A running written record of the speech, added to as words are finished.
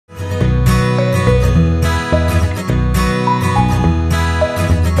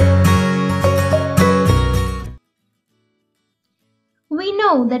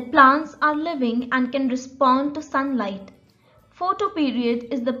know that plants are living and can respond to sunlight.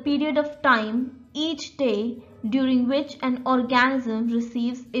 Photoperiod is the period of time each day during which an organism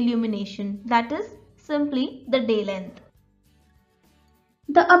receives illumination, that is, simply the day length.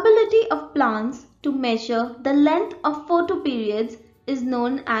 The ability of plants to measure the length of photoperiods is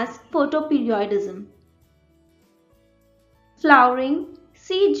known as photoperiodism. Flowering,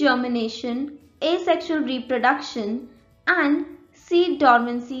 seed germination, asexual reproduction, and seed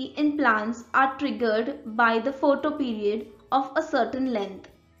dormancy in plants are triggered by the photoperiod of a certain length.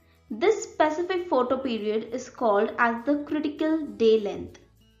 This specific photoperiod is called as the critical day length.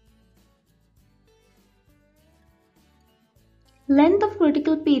 Length of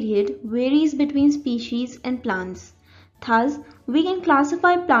critical period varies between species and plants. Thus, we can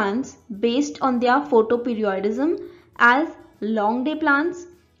classify plants based on their photoperiodism as long day plants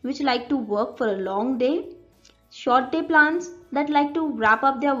which like to work for a long day, short day plants that like to wrap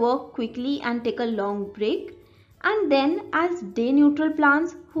up their work quickly and take a long break, and then as day neutral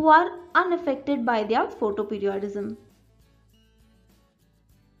plants who are unaffected by their photoperiodism.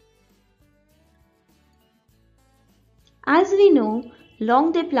 As we know,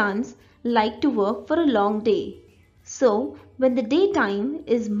 long day plants like to work for a long day. So, when the daytime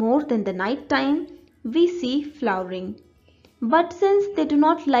is more than the night time, we see flowering. But since they do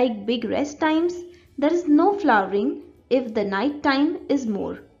not like big rest times, there is no flowering if the night time is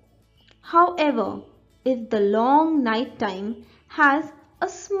more. However, if the long night time has a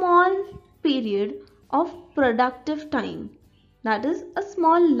small period of productive time, that is a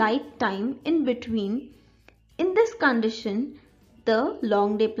small light time in between, in this condition, the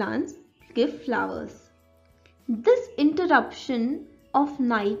long day plants give flowers. This interruption of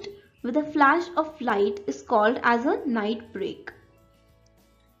night with a flash of light is called as a night break.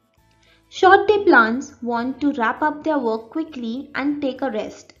 Short day plants want to wrap up their work quickly and take a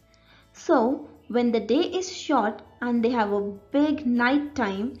rest. So, when the day is short and they have a big night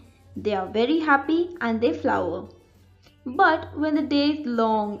time, they are very happy and they flower. But when the day is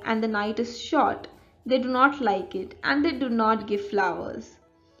long and the night is short, they do not like it and they do not give flowers.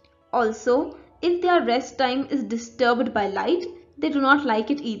 Also, if their rest time is disturbed by light, they do not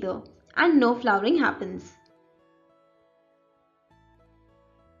like it either and no flowering happens.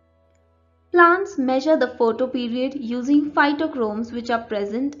 Plants measure the photoperiod using phytochromes which are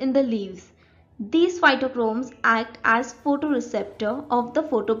present in the leaves. These phytochromes act as photoreceptor of the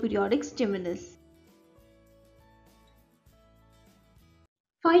photoperiodic stimulus.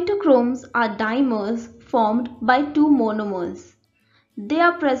 Phytochromes are dimers formed by two monomers. They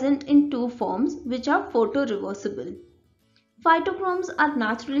are present in two forms which are photoreversible. Phytochromes are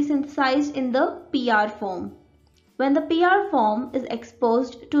naturally synthesized in the PR form. When the PR form is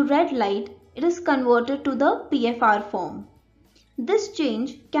exposed to red light, it is converted to the PFR form. This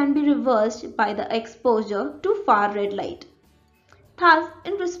change can be reversed by the exposure to far red light. Thus,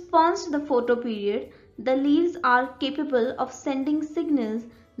 in response to the photoperiod, the leaves are capable of sending signals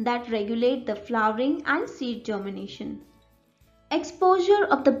that regulate the flowering and seed germination. Exposure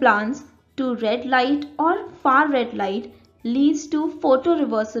of the plants to red light or far red light leads to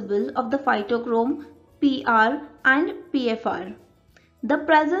photoreversible of the phytochrome PR and PFR. The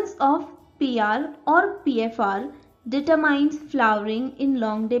presence of PR or PFR determines flowering in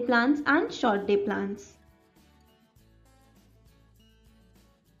long day plants and short day plants.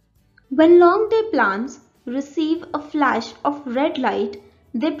 When long day plants receive a flash of red light,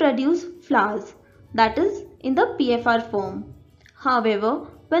 they produce flowers, that is in the PFR form. However,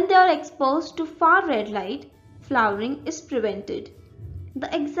 when they are exposed to far red light, flowering is prevented.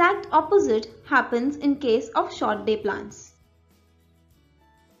 The exact opposite happens in case of short day plants.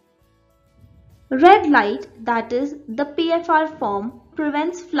 Red light, that is the PFR form,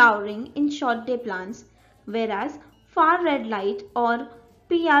 prevents flowering in short day plants, whereas far red light or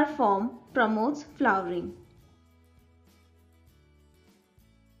PR form promotes flowering.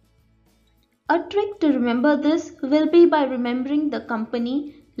 A trick to remember this will be by remembering the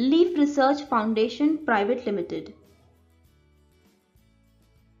company Leaf Research Foundation Private Limited.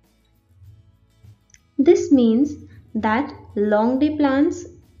 This means that long day plants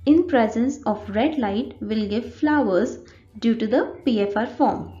in presence of red light will give flowers due to the PFR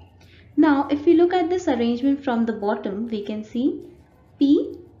form. Now, if we look at this arrangement from the bottom, we can see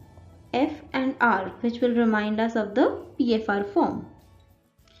P, F and R, which will remind us of the PFR form.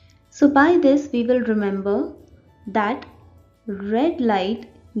 So by this we will remember that red light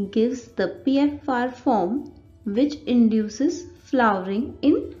gives the PFR form which induces flowering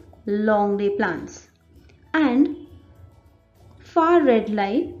in long day plants, and far red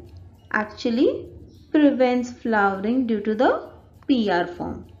light actually prevents flowering due to the PR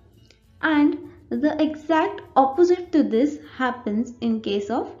form. And the exact opposite to this happens in case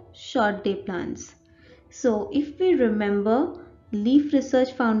of short day plants. So if we remember Leaf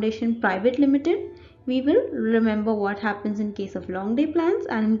Research Foundation Private Limited, we will remember what happens in case of long day plants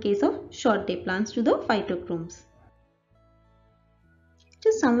and in case of short day plants to the phytochromes.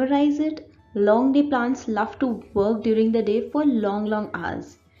 To summarize it, long day plants love to work during the day for long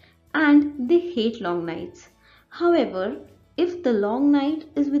hours and they hate long nights. However, if the long night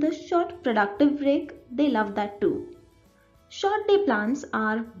is with a short productive break, they love that too. Short day plants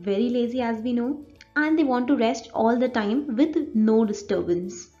are very lazy as we know and they want to rest all the time with no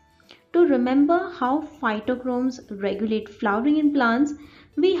disturbance. To remember how phytochromes regulate flowering in plants,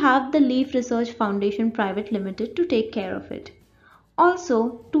 we have the Leaf Research Foundation Private Limited to take care of it.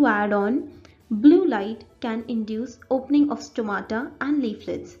 Also, to add on, blue light can induce opening of stomata and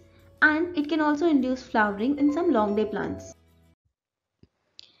leaflets, and it can also induce flowering in some long day plants.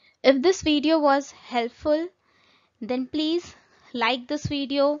 If this video was helpful, then please like this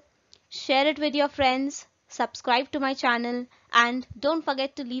video, share it with your friends, subscribe to my channel, and don't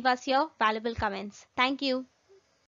forget to leave us your valuable comments. Thank you.